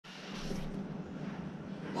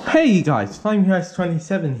Hey you guys,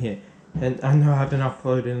 FlameHeist27 here, and I know I haven't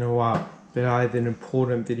uploaded in a while, but I have an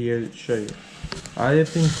important video to show you. I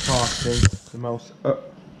have been crafting the most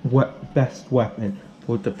best weapon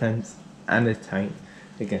for defense and attack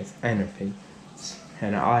against anything,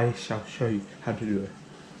 and I shall show you how to do it,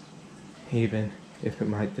 even if it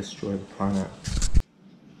might destroy the planet.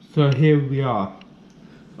 So here we are.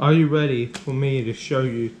 Are you ready for me to show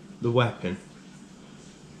you the weapon?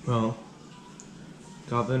 Well,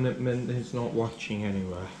 government is not watching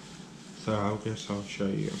anywhere, so I guess I'll show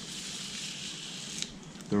you.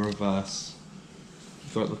 The reverse.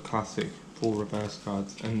 You've got the classic full reverse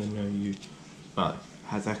cards and the no use, but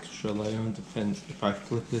has extra layer on defense. If I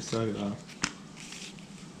flip this over, you've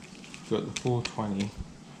got the 420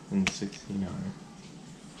 and the 69.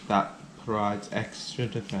 That provides extra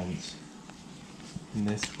defense. And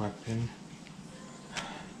this weapon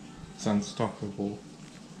is unstoppable.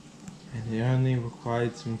 And it only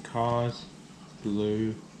required some cars,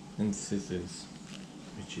 glue, and scissors,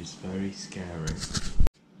 which is very scary.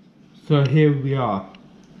 So here we are.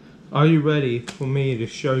 Are you ready for me to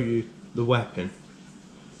show you the weapon?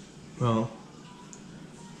 Well,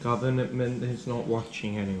 government is not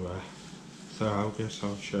watching anywhere, so I guess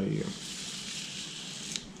I'll show you.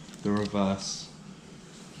 The reverse.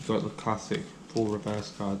 You've got the classic full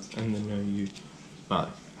reverse cards and the no use, but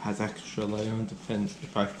has extra layer on defense.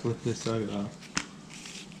 If I flip this over,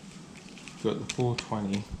 you've got the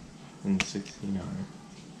 420 and the 69.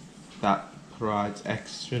 That provides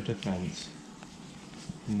extra defense.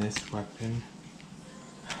 And this weapon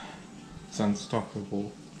is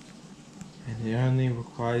unstoppable. And it only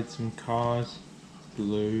required some cars,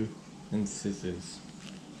 glue, and scissors,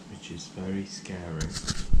 which is very scary.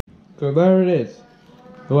 So there it is.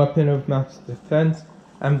 The weapon of mass defense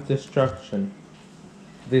and destruction.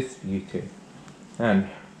 This beauty. And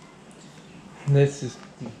this is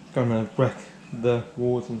gonna wreck the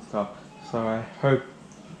walls and stuff, so I hope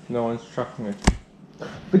no one's tracking it.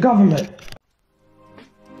 The government!